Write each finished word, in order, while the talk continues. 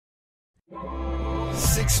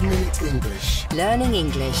6-Minute English. Learning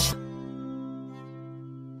English.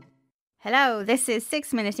 Hello, this is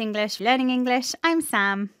 6-Minute English, Learning English. I'm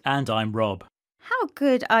Sam. And I'm Rob. How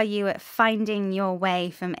good are you at finding your way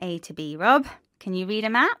from A to B, Rob? Can you read a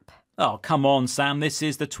map? Oh, come on, Sam. This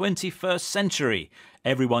is the 21st century.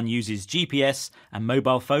 Everyone uses GPS and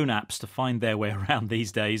mobile phone apps to find their way around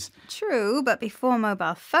these days. True, but before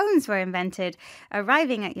mobile phones were invented,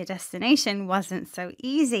 arriving at your destination wasn't so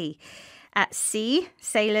easy. At sea,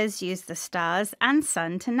 sailors used the stars and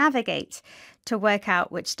sun to navigate, to work out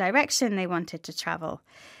which direction they wanted to travel.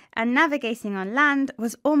 And navigating on land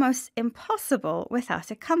was almost impossible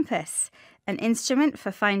without a compass, an instrument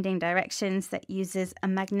for finding directions that uses a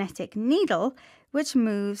magnetic needle which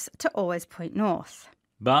moves to always point north.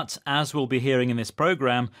 But, as we'll be hearing in this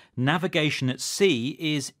programme, navigation at sea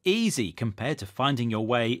is easy compared to finding your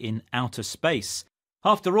way in outer space.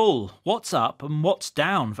 After all, what's up and what's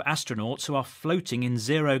down for astronauts who are floating in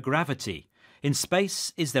zero gravity? In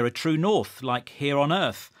space, is there a true north like here on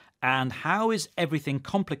Earth? And how is everything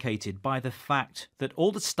complicated by the fact that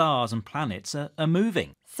all the stars and planets are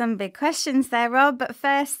moving? Some big questions there, Rob, but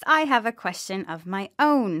first I have a question of my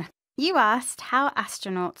own. You asked how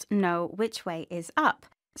astronauts know which way is up.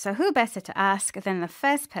 So who better to ask than the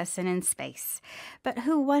first person in space? But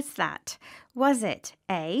who was that? Was it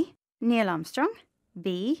A, Neil Armstrong,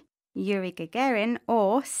 B, Yuri Gagarin,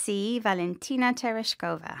 or C, Valentina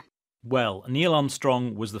Tereshkova? Well, Neil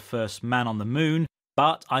Armstrong was the first man on the moon,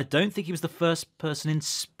 but I don't think he was the first person in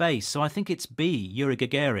space, so I think it's B, Yuri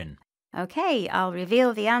Gagarin. OK, I'll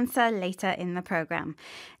reveal the answer later in the programme.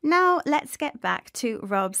 Now let's get back to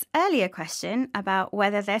Rob's earlier question about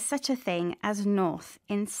whether there's such a thing as north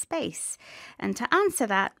in space. And to answer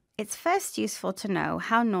that, it's first useful to know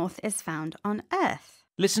how north is found on Earth.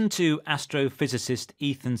 Listen to astrophysicist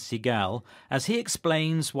Ethan Segal as he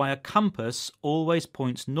explains why a compass always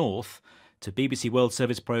points north to BBC World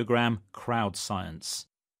Service programme Crowd Science.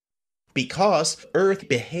 Because Earth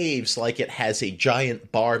behaves like it has a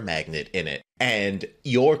giant bar magnet in it, and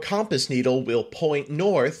your compass needle will point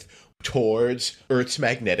north towards Earth's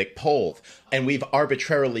magnetic pole. And we've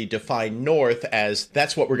arbitrarily defined north as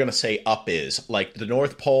that's what we're going to say up is. Like the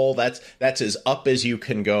North Pole, that's as up as you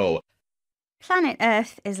can go. Planet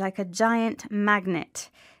Earth is like a giant magnet.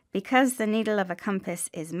 Because the needle of a compass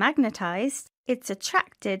is magnetized, it's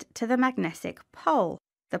attracted to the magnetic pole,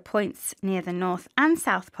 the points near the North and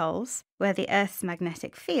South poles, where the Earth's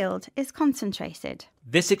magnetic field is concentrated.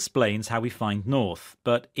 This explains how we find north,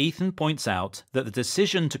 but Ethan points out that the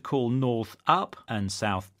decision to call north up and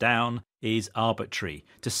south down is arbitrary,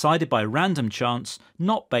 decided by random chance,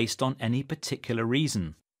 not based on any particular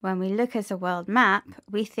reason. When we look at a world map,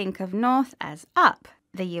 we think of north as up.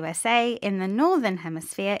 The USA in the northern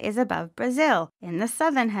hemisphere is above Brazil in the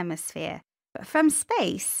southern hemisphere. But from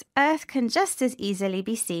space, Earth can just as easily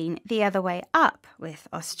be seen the other way up, with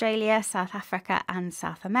Australia, South Africa and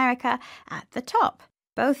South America at the top.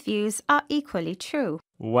 Both views are equally true.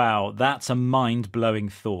 Wow, that's a mind-blowing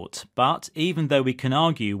thought. But even though we can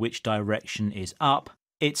argue which direction is up,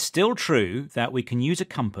 it's still true that we can use a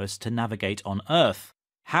compass to navigate on Earth.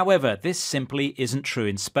 However, this simply isn't true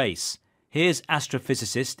in space. Here's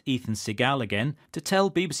astrophysicist Ethan Segal again to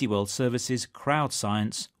tell BBC World Service's Crowd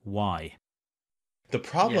Science why. The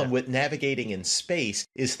problem with navigating in space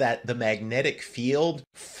is that the magnetic field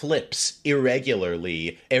flips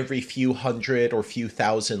irregularly every few hundred or few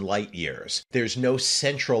thousand light years. There's no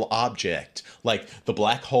central object. Like the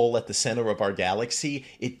black hole at the center of our galaxy,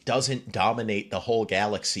 it doesn't dominate the whole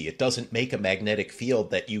galaxy. It doesn't make a magnetic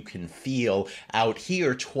field that you can feel out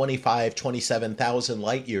here 27,000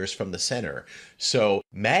 light years from the center. So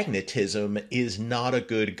magnetism is not a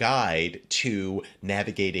good guide to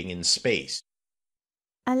navigating in space.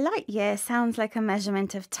 A light year sounds like a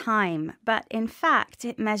measurement of time, but in fact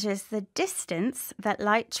it measures the distance that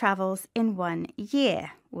light travels in 1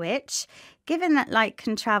 year, which, given that light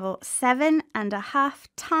can travel 7.5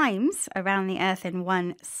 times around the Earth in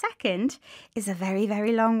 1 second, is a very,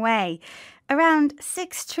 very long way. Around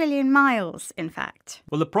 6 trillion miles, in fact.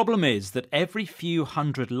 Well, the problem is that every few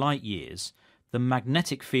hundred light years, the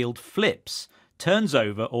magnetic field flips, turns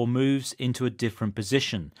over or moves into a different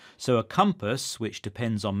position. So a compass, which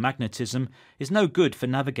depends on magnetism, is no good for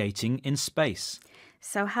navigating in space.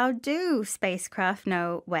 So how do spacecraft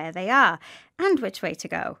know where they are and which way to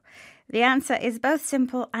go? The answer is both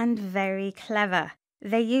simple and very clever.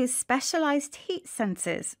 They use specialized heat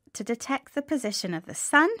sensors to detect the position of the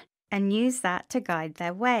sun and use that to guide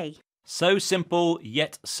their way. So simple,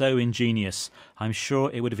 yet so ingenious. I'm sure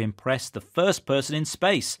it would have impressed the first person in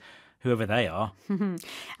space. whoever they are.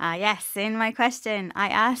 Yes, in my question, I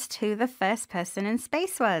asked who the first person in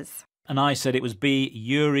space was. And I said it was B.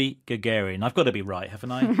 Yuri Gagarin. I've got to be right,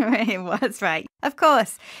 haven't I? It was right. Of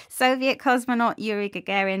course, Soviet cosmonaut Yuri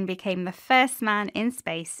Gagarin became the first man in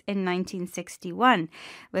space in 1961,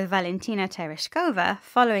 with Valentina Tereshkova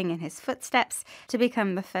following in his footsteps to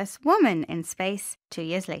become the first woman in space 2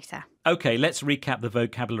 years later. OK, let's recap the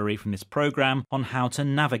vocabulary from this programme on how to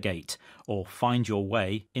navigate or find your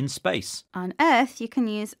way in space. On Earth, you can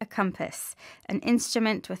use a compass, an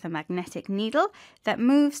instrument with a magnetic needle that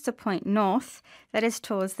moves to point north, that is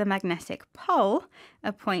towards the magnetic pole,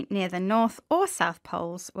 a point near the north or south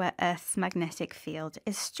poles where Earth's magnetic field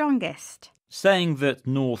is strongest. Saying that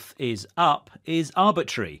north is up is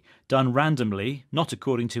arbitrary, done randomly, not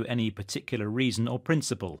according to any particular reason or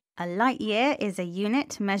principle. A light year is a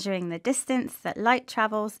unit measuring the distance that light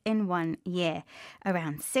travels in 1 year,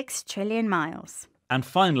 around 6 trillion miles. And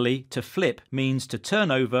finally, to flip means to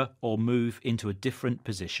turn over or move into a different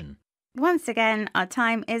position. Once again, our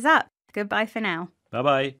time is up. Goodbye for now.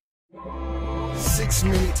 Bye-bye. 6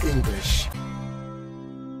 Minute English.